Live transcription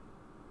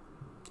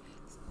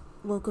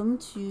Welcome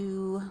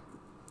to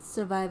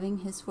Surviving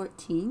His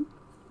 14.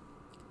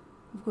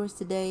 Of course,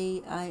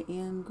 today I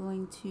am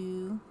going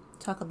to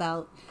talk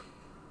about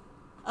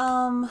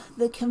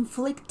the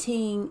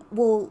conflicting.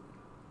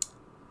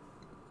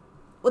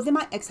 Within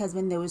my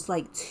ex-husband, there was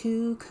like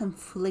two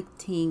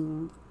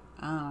conflicting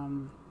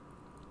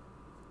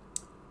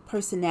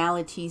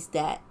personalities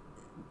that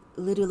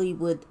literally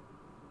would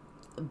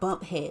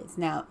bump heads.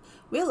 Now,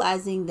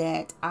 realizing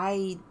that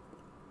I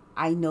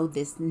know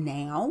this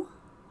now,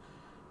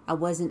 I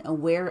wasn't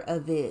aware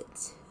of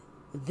it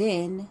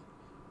then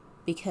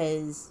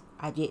because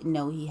I didn't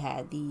know he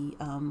had the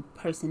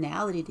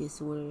personality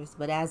disorders.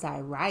 But as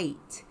I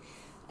write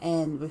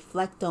and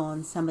reflect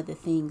on some of the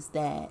things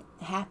that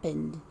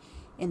happened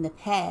in the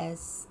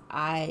past,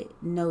 I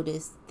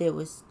noticed there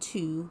was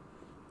two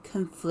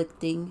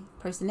conflicting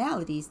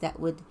personalities that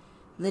would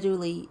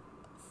literally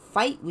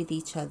fight with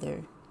each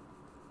other.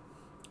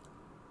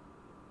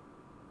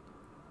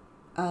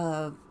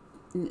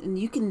 And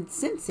you can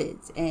sense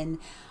it, and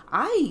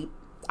I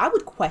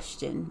would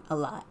question a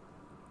lot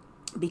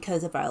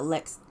because of our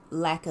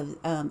lack of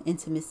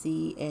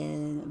intimacy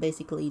and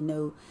basically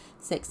no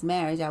sex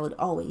marriage. I would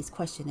always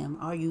question him: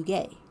 Are you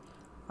gay?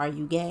 Are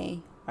you gay?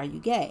 Are you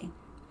gay?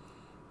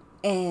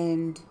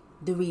 And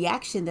the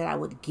reaction that I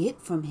would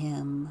get from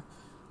him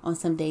on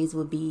some days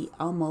would be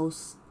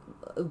aggressive,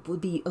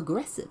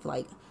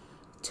 like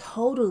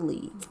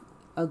totally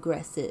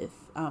aggressive,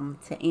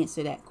 to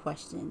answer that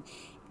question.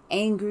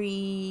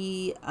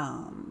 Angry,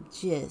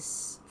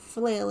 just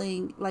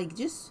flailing, like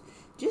just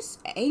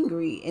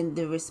angry in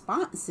the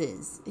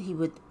responses. He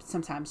would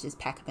sometimes just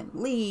pack up and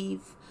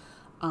leave.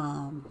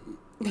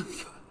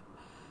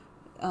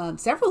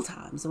 Several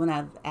times when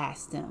I've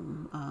asked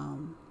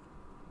him,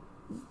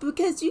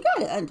 because you got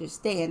to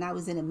understand, I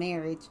was in a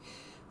marriage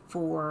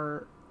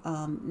for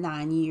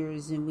 9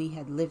 years, and we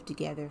had lived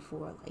together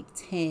for like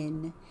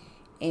 10,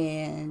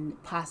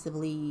 and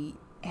possibly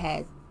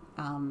had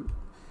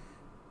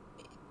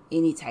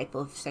any type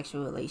of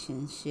sexual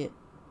relationship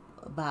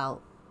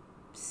about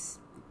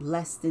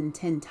less than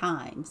 10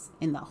 times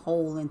in the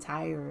whole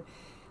entire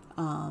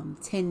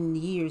 10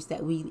 years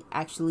that we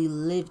actually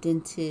lived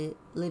in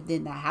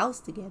the house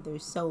together.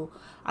 So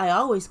I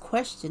always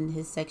questioned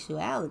his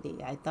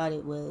sexuality. I thought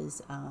it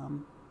was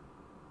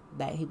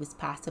that he was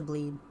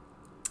possibly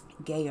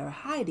gay or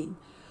hiding.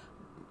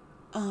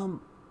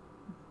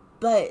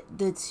 But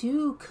the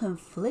two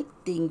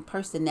conflicting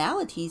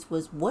personalities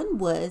was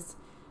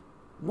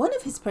one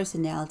of his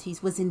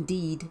personalities was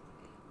indeed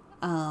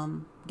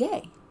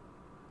gay,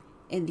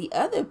 and the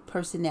other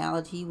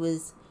personality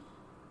was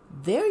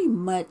very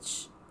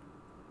much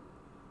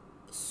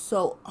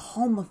so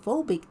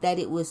homophobic that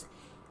it was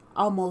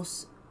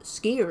almost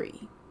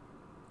scary.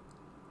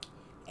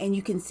 And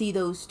you can see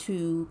those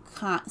two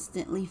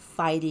constantly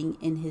fighting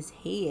in his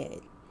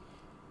head,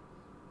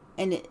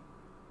 and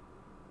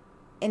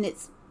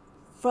it's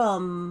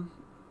from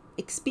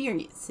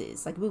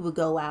experiences. Like, we would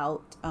go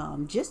out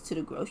just to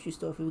the grocery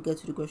store. If we would go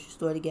to the grocery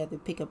store together,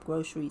 pick up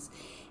groceries,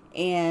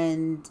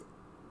 and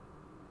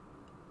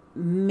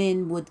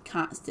men would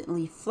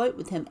constantly flirt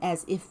with him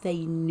as if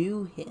they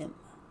knew him.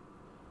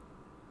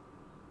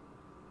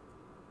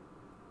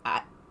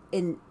 I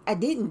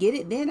didn't get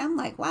it then. I'm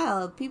like,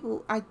 wow,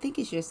 people, I think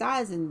it's your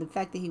size and the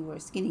fact that he wore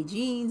skinny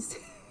jeans.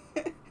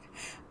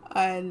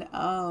 And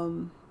I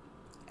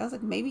was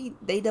like, maybe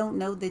they don't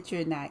know that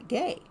you're not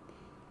gay.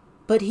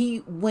 But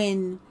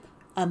when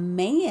a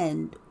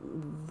man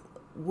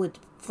would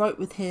flirt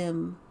with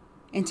him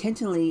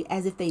intentionally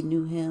as if they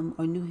knew him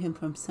or knew him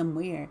from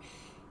somewhere,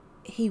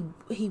 he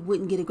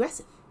wouldn't get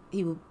aggressive.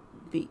 He would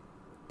be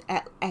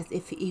as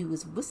if he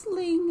was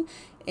whistling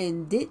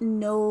and didn't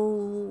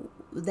know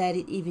that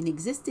it even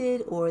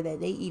existed or that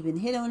they even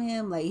hit on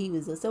him. Like, he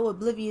was so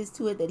oblivious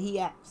to it that he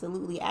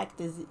absolutely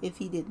acted as if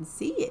he didn't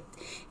see it.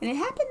 And it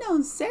happened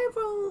on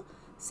several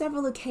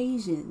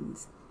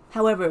occasions.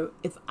 However,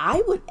 if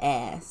I would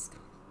ask,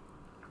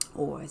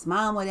 or his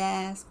mom would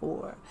ask,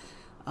 or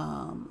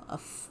a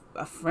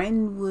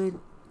friend would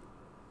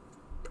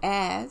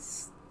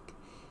ask,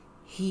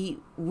 he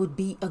would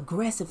be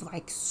aggressive,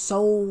 like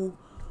so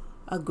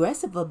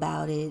aggressive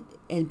about it,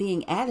 and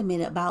being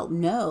adamant about,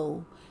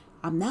 no,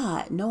 I'm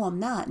not, no, I'm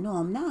not, no,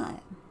 I'm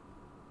not.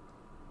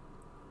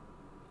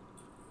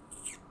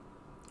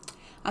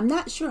 I'm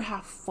not sure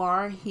how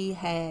far he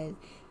had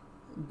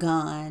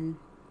gone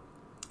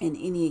in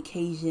any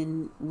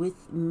occasion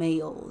with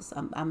males.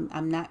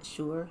 I'm not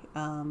sure.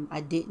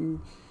 I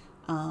didn't.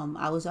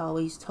 I was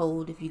always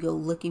told if you go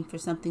looking for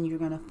something, you're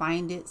gonna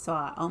find it. So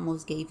I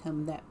almost gave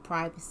him that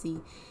privacy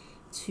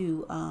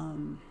to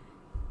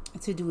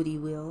do what he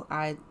will.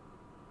 I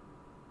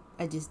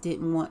just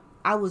didn't want.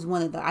 I was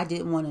one of the. I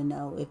didn't want to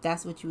know if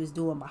that's what you was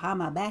doing behind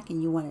my back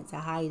and you wanted to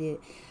hide it.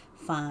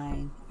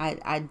 Fine.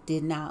 I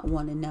did not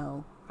want to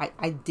know.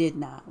 I did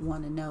not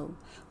want to know.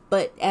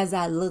 But as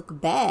I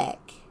look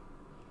back,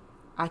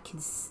 I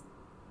can.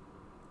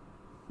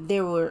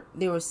 There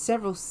were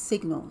several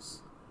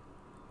signals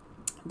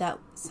that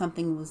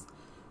something was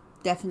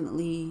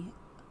definitely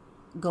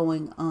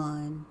going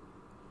on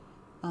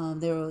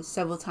There were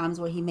several times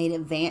where he made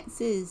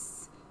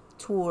advances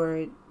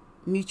toward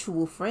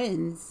mutual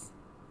friends.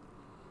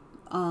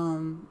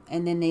 And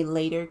then they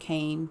later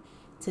came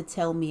to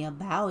tell me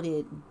about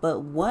it.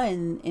 But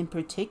one in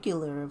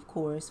particular, of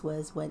course,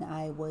 was when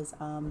I was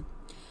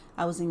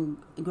in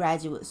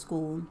graduate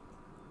school,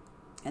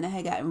 and I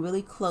had gotten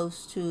really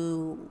close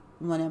to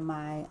one of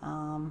my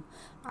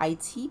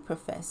IT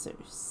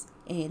professors,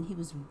 and he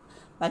was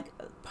like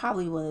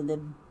probably one of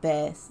the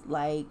best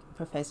like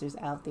professors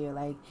out there.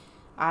 Like,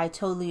 I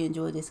totally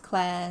enjoyed this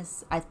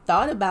class. I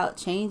thought about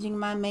changing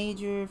my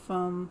major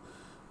from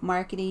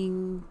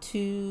marketing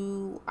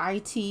to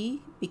IT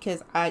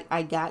because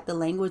I got the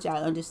language. I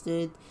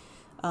understood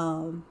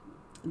the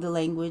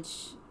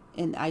language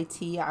in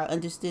IT. I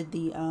understood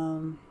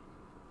the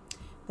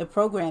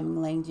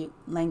programming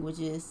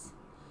languages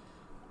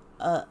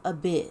a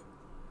bit.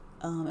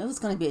 It was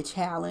going to be a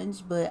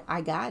challenge, but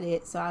I got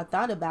it. So I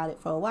thought about it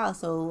for a while.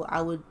 So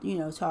I would,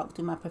 talk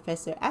to my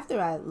professor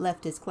after I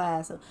left his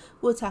class.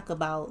 We'll talk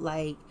about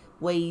like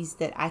ways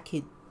that I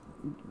could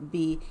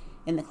be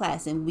in the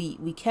class. And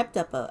we kept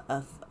up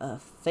a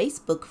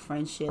Facebook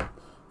friendship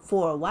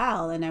for a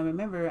while. And I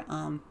remember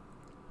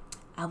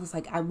I was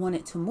like, I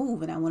wanted to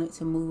move, and I wanted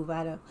to move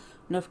out of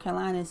North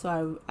Carolina.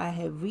 So I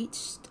had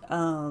reached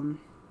out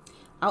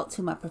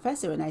to my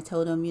professor, and I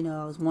told him,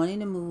 I was wanting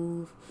to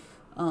move,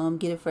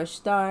 get a fresh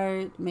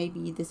start.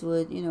 Maybe this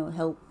would,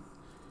 help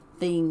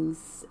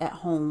things at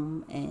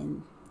home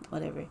and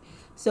whatever.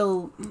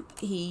 So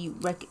he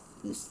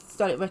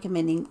started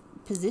recommending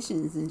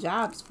positions and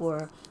jobs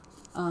for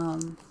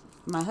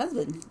my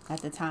husband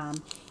at the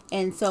time.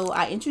 And so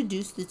I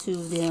introduced the two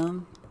of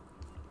them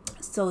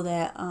so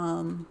that,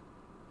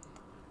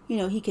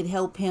 he could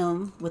help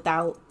him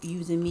without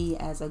using me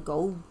as a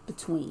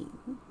go-between.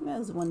 That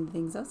was one of the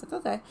things. I was like,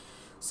 okay.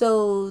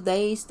 So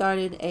they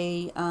started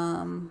a,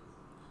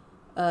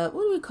 what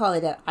do we call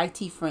it? An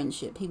IT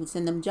friendship. He would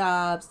send them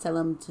jobs, tell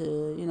them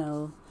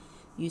to,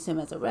 use him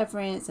as a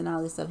reference and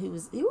all this stuff. He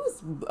was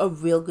a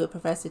real good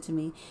professor to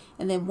me.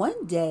 And then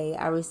one day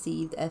I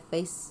received a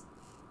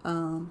Facebook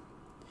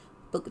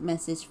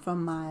message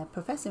from my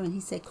professor, and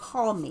he said,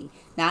 call me.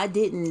 Now I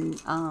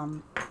didn't,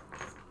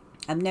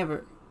 I've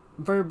never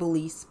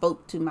verbally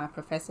spoke to my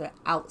professor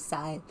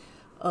outside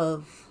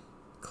of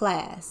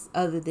class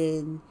other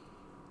than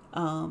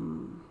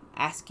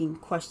asking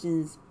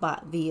questions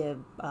via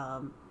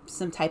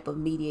some type of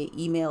media,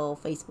 email,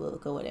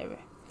 Facebook, or whatever.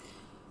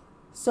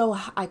 So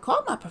I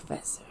called my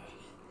professor,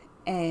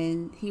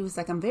 and he was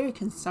like, I'm very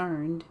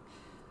concerned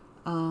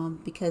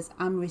because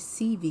I'm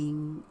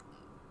receiving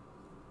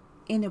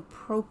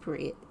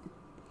inappropriate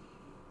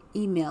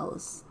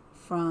emails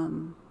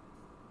from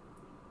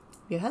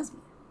your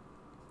husband.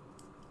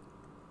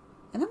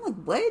 And I'm like,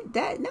 what?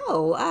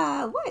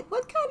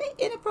 What kind of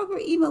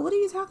inappropriate email? What are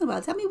you talking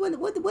about? Tell me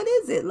what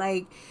is it?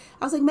 Like,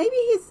 I was like, maybe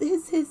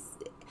his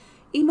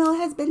email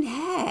has been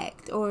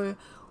hacked or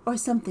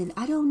something.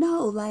 I don't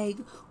know. Like,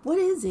 what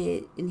is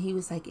it? And he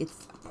was like,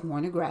 it's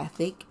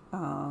pornographic.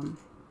 And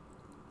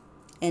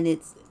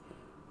it's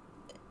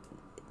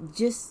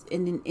just,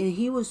 and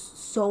he was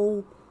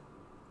so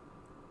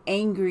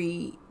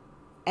angry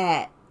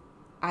at,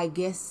 I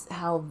guess,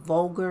 how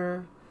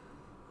vulgar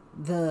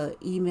the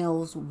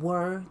emails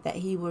were that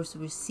he was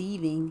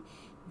receiving,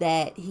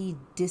 that he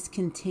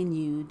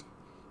discontinued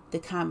the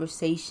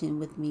conversation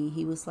with me.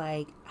 He was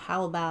like,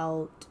 how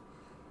about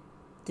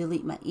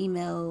delete my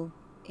email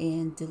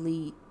and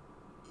delete,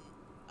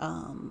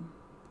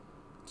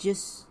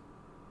 just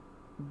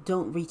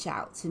don't reach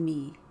out to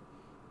me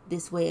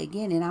this way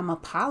again. And I'm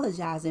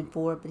apologizing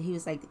for it, but he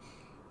was like,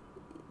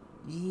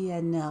 yeah,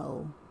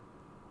 no,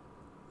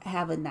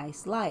 have a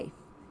nice life.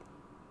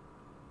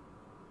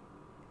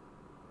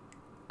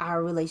 My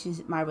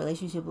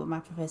relationship with my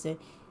professor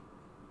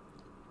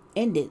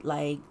ended.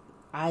 Like,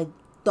 I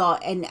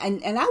thought, and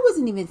I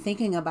wasn't even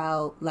thinking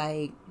about,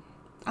 like,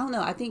 I don't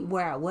know, I think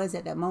where I was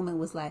at that moment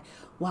was like,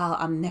 wow,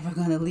 I'm never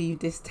going to leave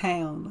this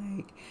town.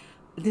 Like,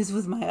 this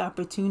was my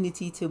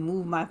opportunity to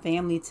move my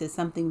family to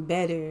something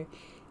better,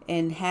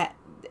 and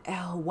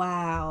oh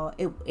wow,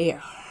 it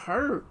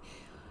hurt.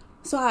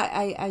 So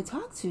I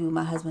talked to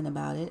my husband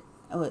about it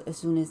as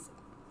soon as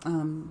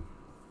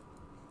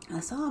I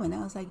saw him, and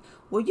I was like,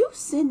 were you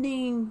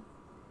sending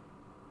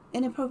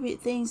inappropriate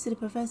things to the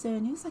professor?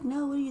 And he was like,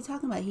 no, what are you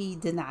talking about? He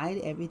denied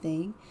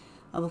everything,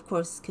 of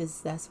course,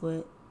 because that's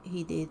what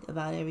he did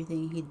about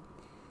everything. He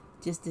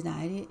just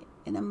denied it.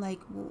 And I'm like,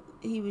 well,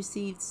 he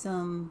received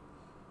some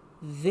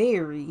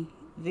very,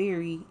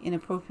 very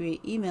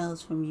inappropriate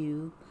emails from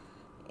you,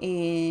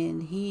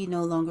 and he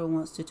no longer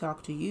wants to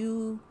talk to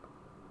you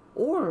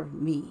or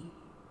me.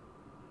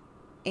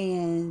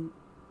 And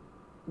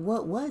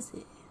what was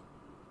it?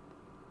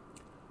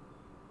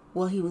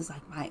 Well, he was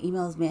like, my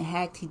email's been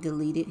hacked. He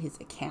deleted his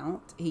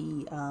account.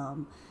 He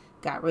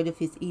got rid of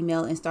his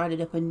email and started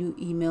up a new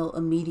email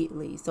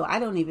immediately. So I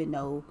don't even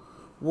know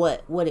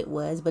what it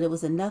was, but it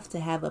was enough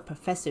to have a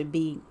professor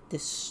being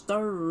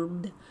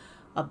disturbed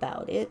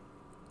about it.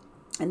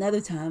 Another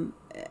time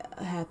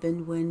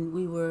happened when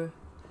we were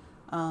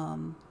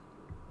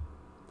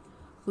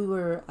we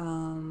were,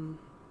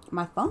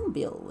 my phone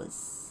bill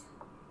was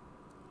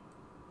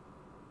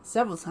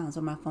several times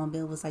where my phone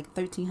bill was like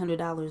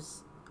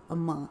 $1,300 a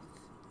month.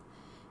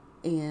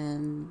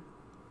 And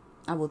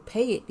I would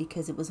pay it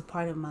because it was a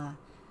part of my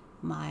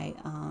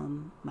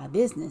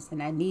business,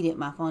 and I needed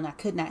my phone. I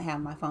could not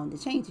have my phone to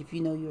change. If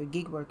you know you're a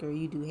gig worker,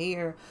 you do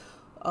hair,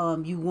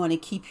 you want to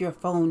keep your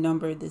phone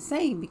number the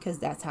same because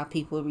that's how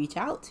people reach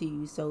out to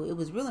you. So it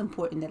was real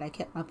important that I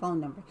kept my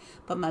phone number.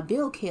 But my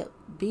bill kept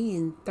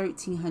being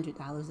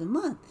 $1,300 a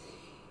month,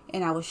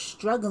 and I was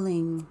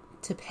struggling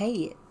to pay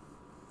it.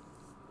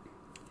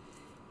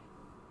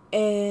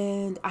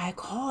 And I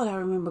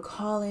remember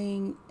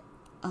calling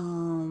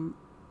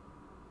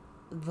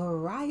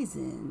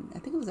Verizon. I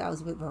think I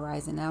was with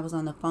Verizon. I was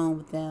on the phone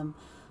with them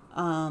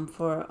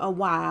for a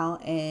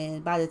while,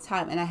 and by the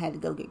time, and I had to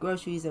go get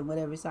groceries and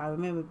whatever, so I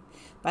remember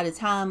by the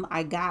time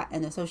I got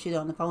an associate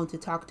on the phone to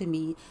talk to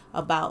me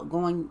about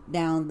going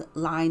down the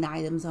line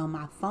items on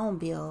my phone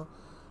bill,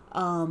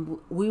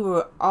 we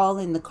were all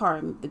in the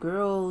car, the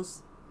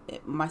girls,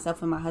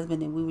 myself and my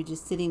husband, and we were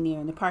just sitting there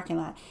in the parking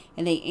lot,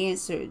 and they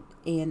answered,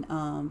 and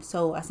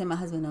so I sent my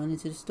husband on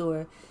into the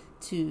store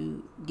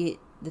to get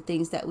the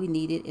things that we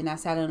needed, and I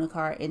sat in the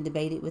car and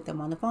debated with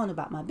them on the phone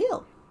about my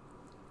bill.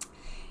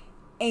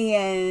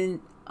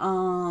 And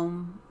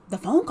the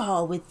phone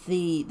call with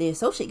the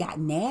associate got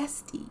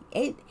nasty.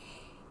 It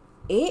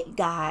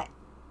got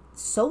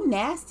so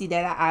nasty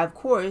that I of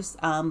course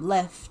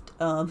left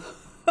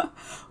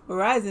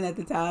Verizon at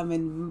the time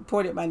and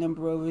ported my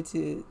number over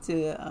to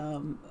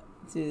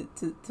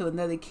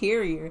another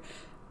carrier.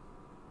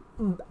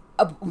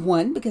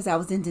 One, because I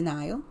was in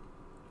denial.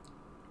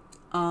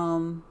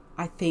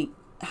 I think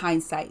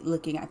hindsight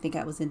looking, I think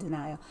I was in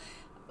denial.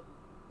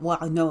 Well,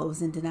 I know I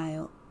was in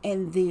denial.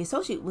 And the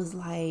associate was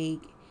like,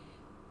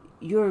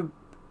 your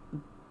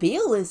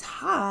bill is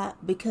high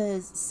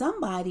because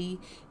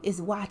somebody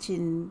is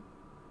watching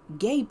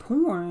gay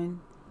porn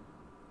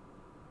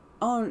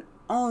on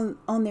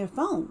their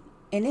phone,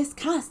 and it's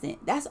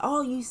constant. That's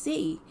all you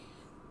see.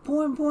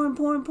 Porn. And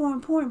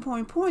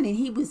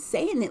he was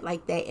saying it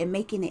like that and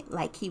making it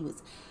like he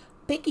was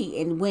picky.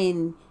 And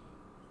when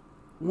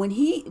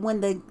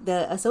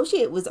the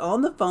associate was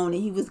on the phone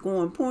and he was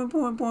going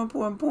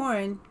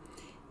porn,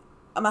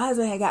 my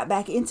husband had got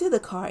back into the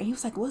car and he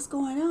was like, what's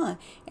going on?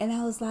 And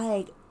I was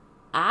like,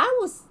 I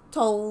was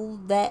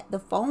told that the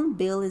phone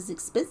bill is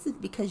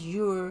expensive because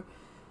you're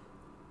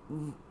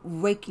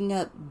raking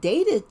up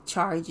data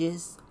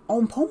charges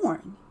on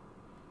porn.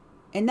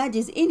 And not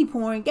just any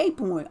porn, gay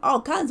porn,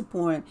 all kinds of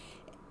porn.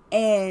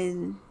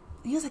 And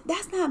he was like,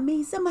 that's not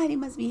me. Somebody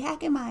must be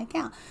hacking my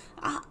account.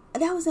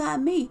 That was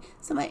not me.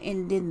 Somebody,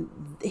 and then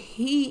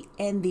he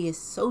and the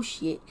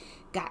associate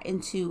got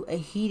into a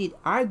heated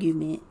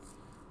argument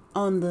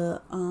on the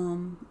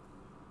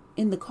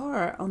in the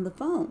car on the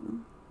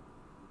phone.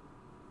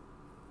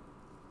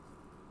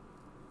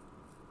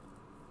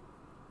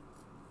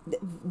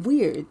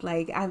 Weird.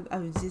 Like I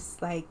was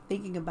just like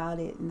thinking about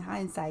it in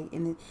hindsight,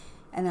 and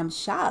I'm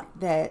shocked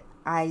that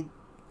I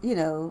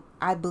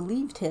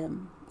believed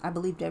him. I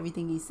believed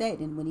everything he said,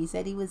 and when he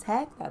said he was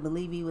hacked, I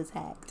believe he was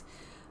hacked.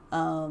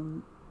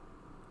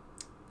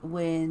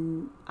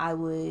 When I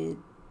would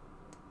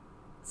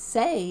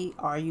say,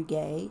 are you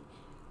gay?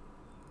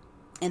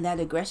 And that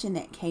aggression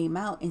that came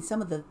out, and some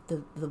of the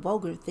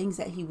vulgar things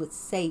that he would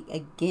say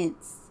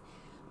against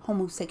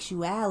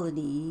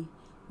homosexuality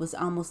was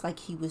almost like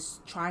he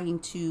was trying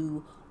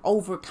to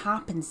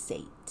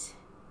overcompensate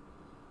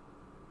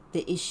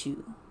the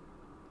issue.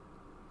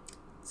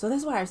 So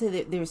that's why I say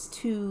that there's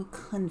two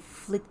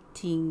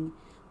conflicting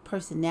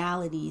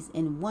personalities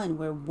in one,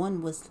 where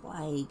one was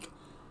like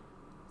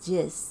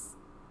just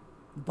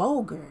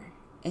vulgar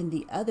and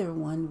the other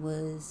one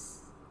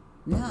was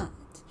not.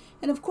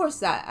 And of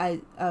course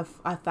I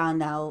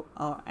found out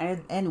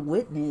and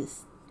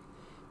witnessed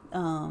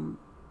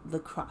the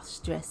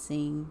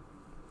cross-dressing,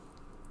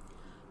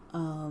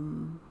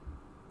 and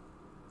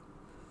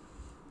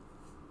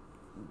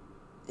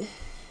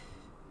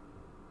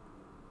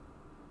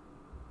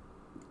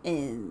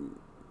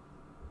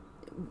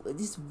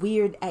this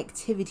weird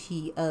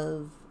activity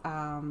of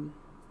a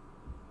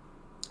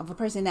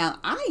person. Now,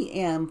 I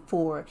am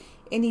for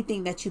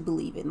anything that you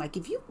believe in. Like,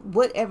 if you,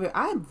 whatever,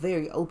 I'm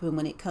very open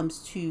when it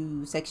comes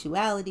to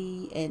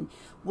sexuality, and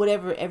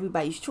whatever,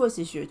 everybody's choice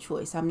is your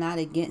choice. I'm not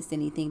against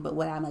anything, but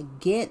what I'm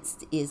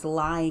against is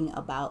lying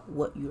about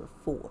what you're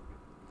for.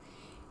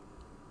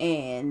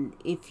 And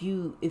if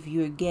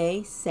you're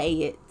gay, say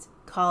it,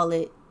 call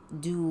it,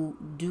 do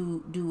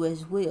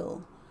as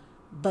will.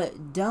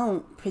 But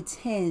don't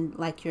pretend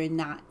like you're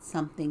not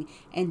something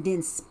and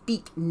then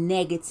speak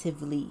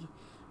negatively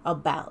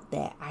about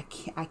that. I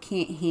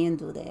can't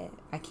handle that.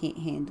 I can't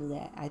handle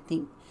that. I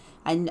think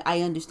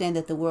I understand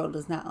that the world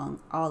is not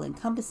all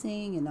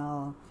encompassing and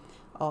all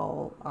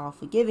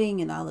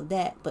forgiving and all of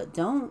that, but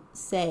don't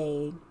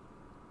say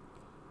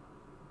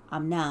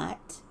I'm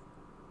not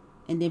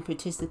and then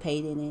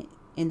participate in it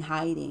in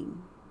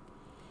hiding.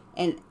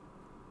 And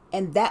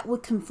that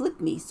would conflict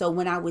me. So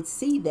when I would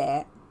see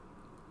that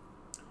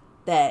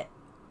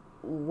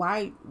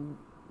why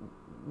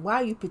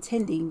are you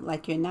pretending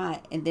like you're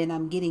not? And then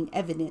I'm getting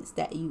evidence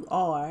that you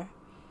are.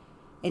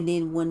 And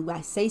then when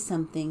I say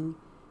something,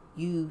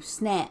 you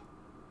snap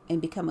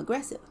and become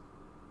aggressive.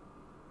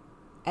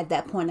 At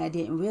that point, I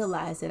didn't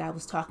realize that I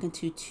was talking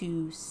to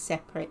two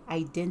separate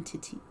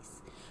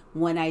identities.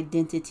 One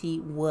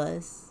identity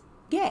was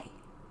gay,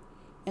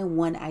 and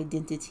one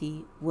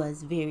identity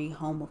was very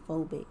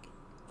homophobic.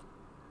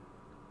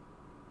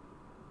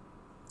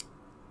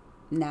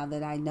 Now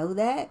that I know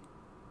that,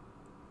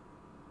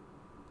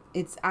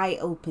 it's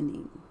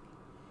eye-opening.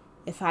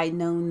 If I'd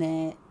known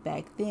that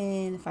back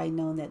then, if I'd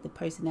known that the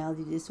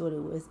personality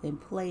disorder was in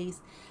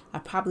place, I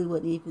probably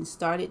wouldn't even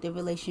started the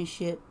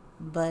relationship.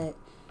 But,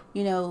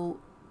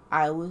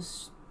 I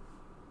was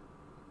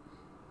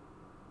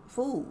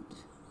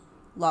fooled,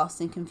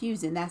 lost, and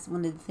confused. And that's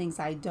one of the things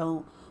I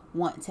don't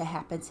want to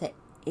happen to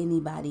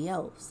anybody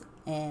else.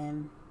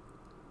 And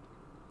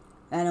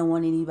I don't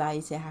want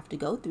anybody to have to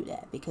go through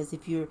that, because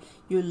if you're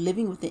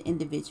living with an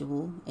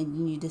individual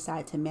and you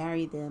decide to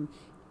marry them,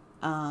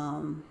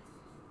 and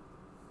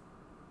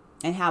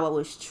how I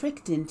was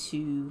tricked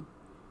into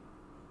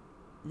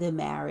the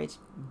marriage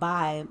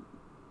by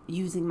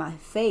using my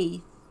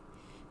faith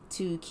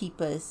to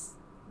keep us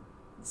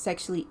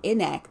sexually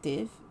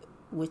inactive,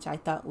 which I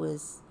thought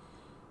was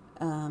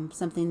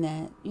something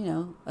that,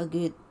 a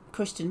good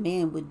Christian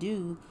man would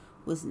do,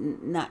 was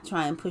not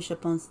try and push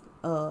up on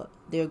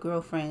their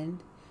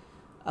girlfriend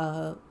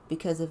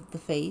because of the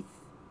faith.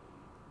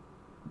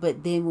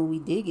 But then when we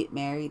did get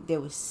married,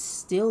 there was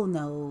still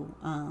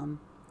no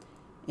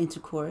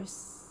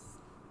intercourse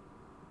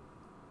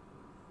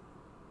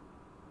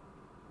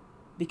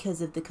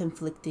because of the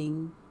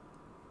conflicting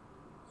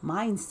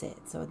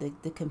mindsets, or the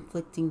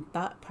conflicting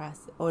thought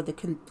process, or the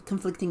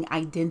conflicting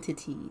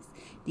identities.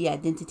 The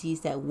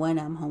identities that one,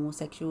 I'm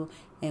homosexual,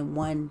 and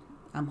one,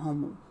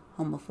 I'm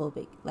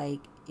homophobic.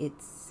 Like,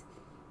 it's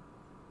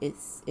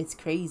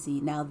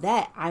crazy. Now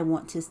that I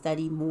want to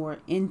study more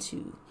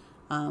into,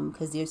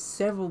 because there's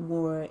several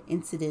more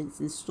incidents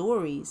and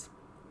stories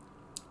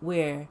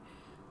where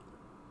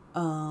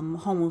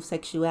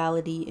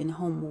homosexuality and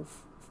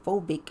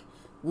homophobic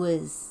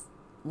was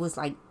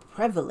like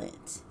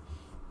prevalent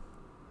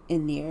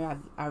in there.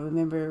 I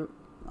remember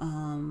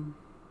I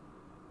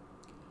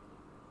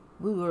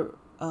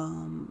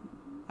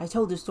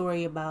told the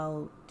story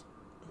about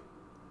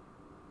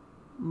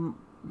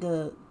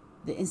the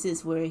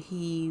instance where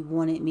he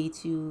wanted me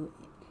to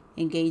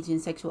engage in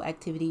sexual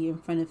activity in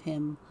front of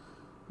him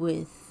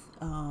with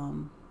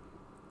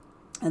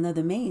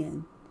another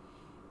man.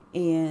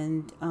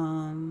 And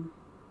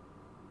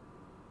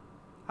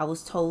I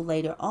was told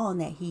later on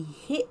that he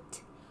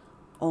hit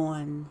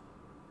on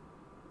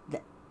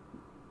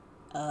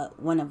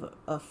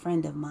a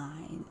friend of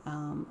mine,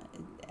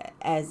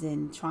 as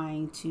in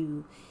trying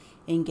to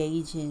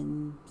engage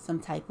in some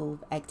type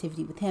of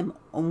activity with him,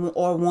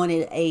 or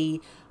wanted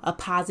a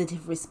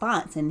positive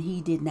response, and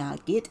he did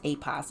not get a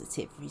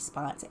positive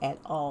response at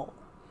all.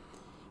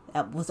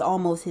 That was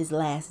almost his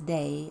last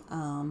day,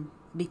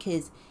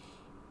 because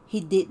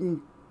he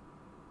didn't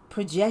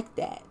project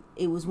that.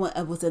 It was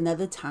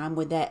another time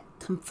where that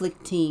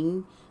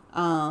conflicting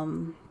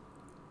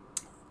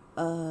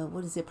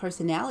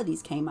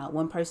personalities came out.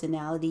 One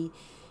personality,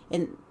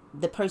 and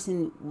the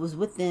person was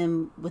with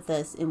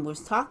us and was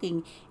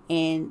talking,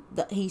 and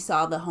he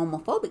saw the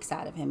homophobic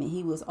side of him, and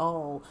he was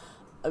all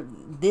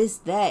this,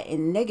 that,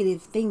 and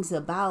negative things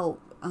about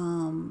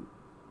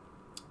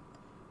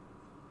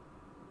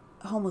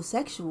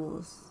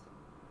homosexuals.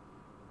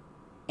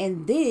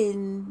 And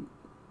then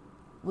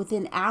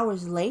within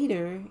hours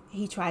later,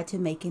 he tried to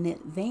make an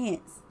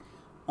advance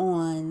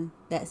on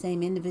that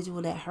same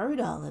individual that heard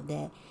all of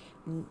that,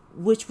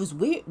 which was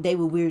weird. They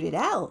were weirded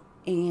out,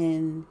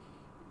 and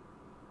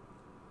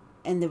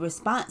the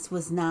response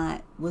was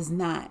not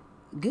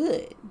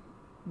good,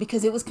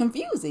 because it was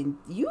confusing.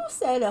 You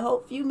said a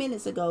whole few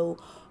minutes ago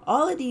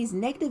all of these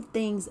negative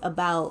things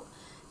about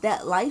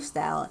that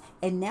lifestyle,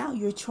 and now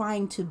you're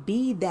trying to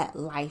be that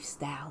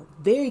lifestyle.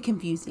 Very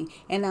confusing.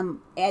 And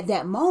I'm at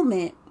that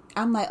moment,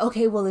 I'm like,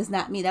 okay, well, it's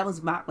not me. That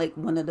was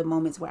one of the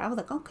moments where I was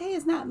like, okay,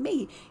 it's not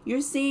me. You're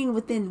seeing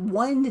within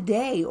one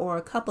day or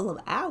a couple of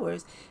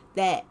hours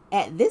that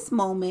at this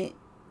moment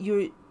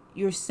you're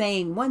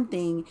saying one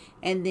thing,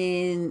 and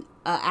then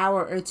an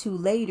hour or two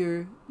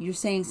later you're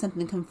saying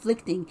something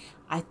conflicting.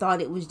 I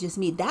thought it was just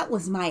me. That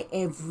was my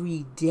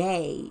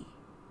everyday.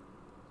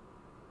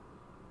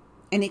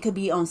 And it could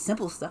be on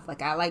simple stuff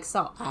like, I like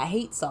salt, I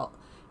hate salt,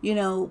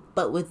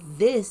 but with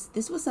this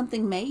was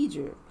something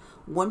major.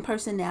 One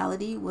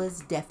personality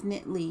was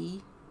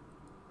definitely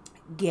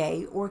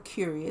gay or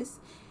curious,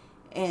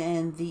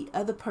 and the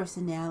other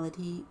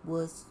personality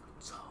was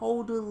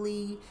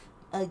totally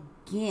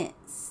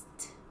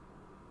against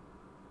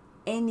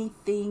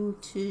anything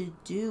to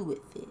do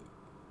with it.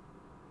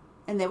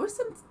 And there were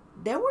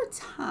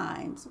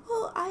times,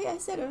 well, I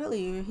said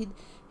earlier he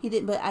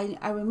didn't, but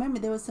I remember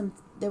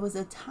there was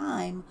a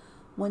time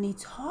when he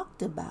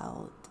talked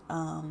about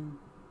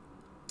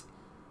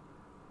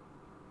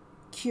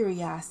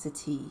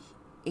curiosity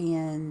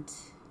and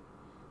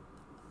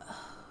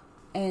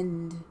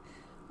in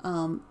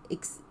an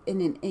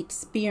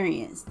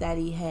experience that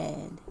he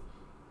had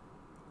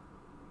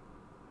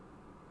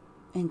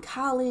in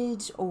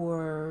college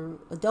or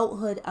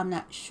adulthood, I'm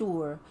not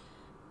sure,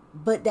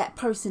 but that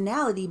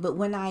personality. But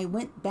when I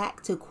went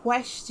back to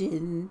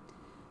question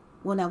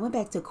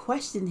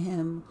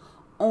him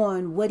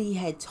on what he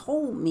had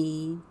told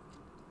me,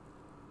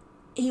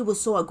 he was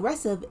so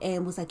aggressive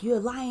and was like, "You're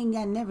lying.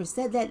 I never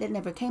said that. That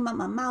never came out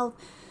my mouth.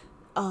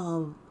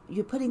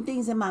 You're putting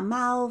things in my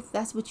mouth.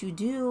 That's what you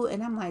do."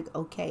 And I'm like,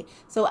 okay.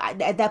 So at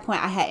that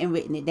point, I hadn't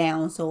written it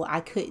down, so I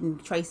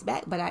couldn't trace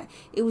back. But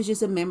it was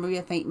just a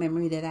faint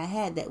memory that I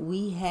had, that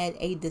we had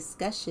a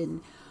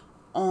discussion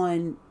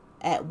on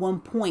at one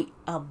point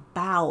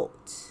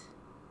about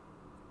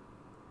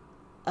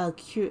a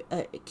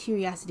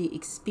curiosity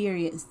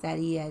experience that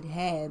he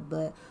had.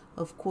 But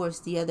of course,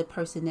 the other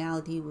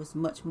personality was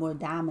much more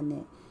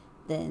dominant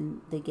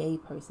than the gay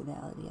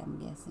personality, I'm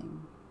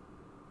guessing.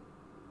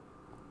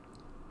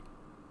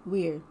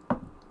 Weird.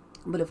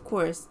 But of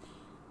course,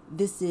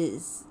 this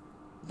is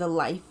the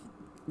life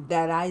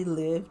that I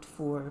lived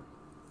for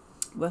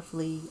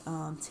roughly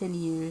 10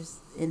 years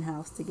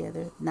in-house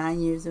together,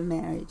 9 years of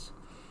marriage,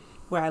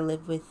 where I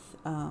lived with,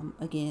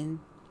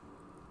 again,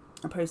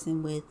 a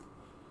person with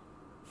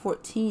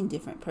 14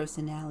 different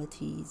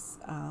personalities.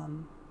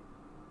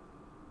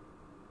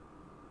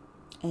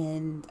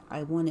 And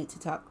I wanted to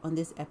talk on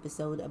this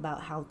episode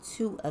about how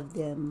 2 of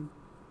them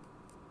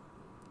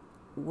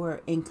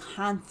were in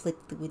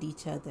conflict with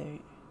each other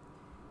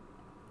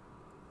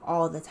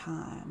all the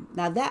time.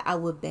 Now that I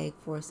would beg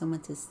for someone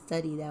to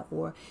study that,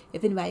 or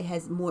if anybody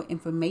has more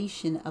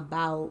information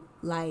about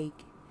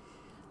like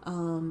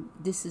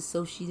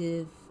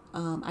dissociative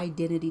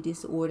identity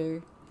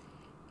disorder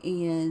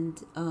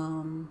and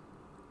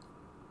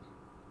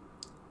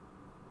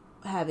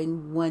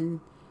having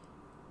one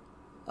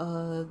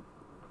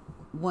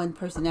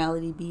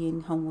personality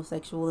being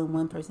homosexual and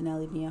one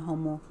personality being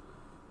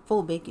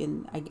homophobic,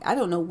 and I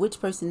don't know which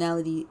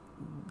personality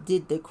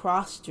did the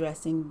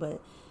cross-dressing,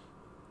 but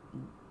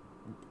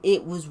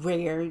it was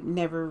rare,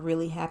 never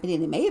really happened.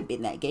 And it may have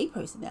been that gay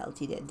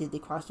personality that did the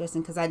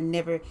cross-dressing, because I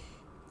think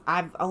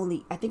I've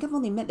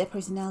only met that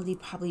personality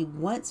probably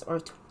once or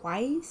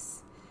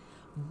twice,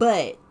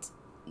 but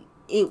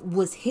it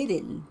was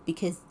hidden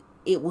because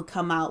it would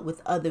come out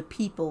with other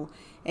people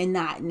and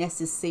not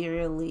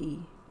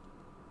necessarily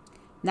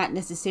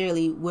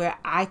where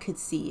I could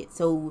see it.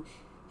 So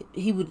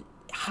he would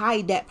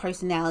hide that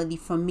personality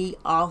from me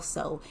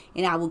also,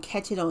 and I will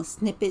catch it on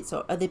snippets,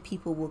 or other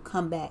people will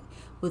come back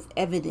with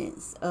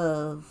evidence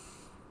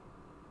of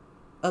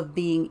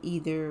being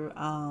either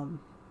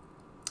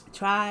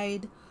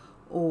tried,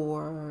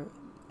 or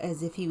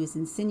as if he was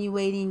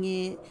insinuating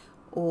it,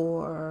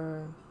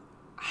 or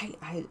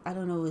I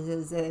don't know,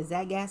 is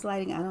that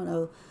gaslighting? I don't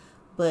know.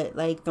 But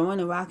like throwing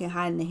a rock and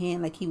hiding the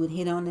hand, like he would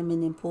hit on them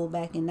and then pull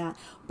back and not.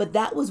 But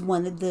that was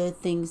one of the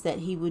things that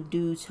he would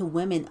do to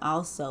women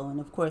also. And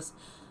of course,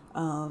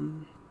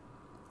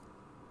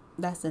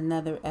 that's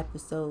another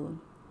episode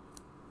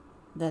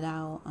that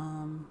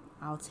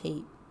I'll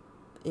tape,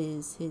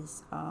 is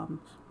his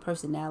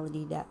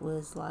personality that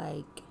was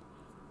like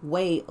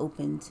way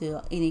open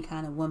to any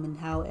kind of woman,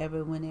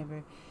 however,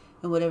 whenever,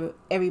 and whatever,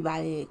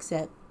 everybody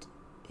except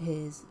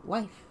his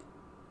wife.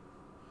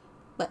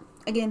 But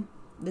again,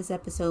 this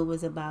episode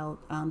was about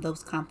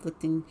those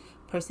conflicting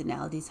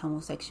personalities,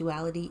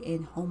 homosexuality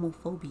and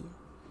homophobia.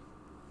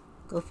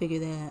 Go figure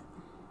that.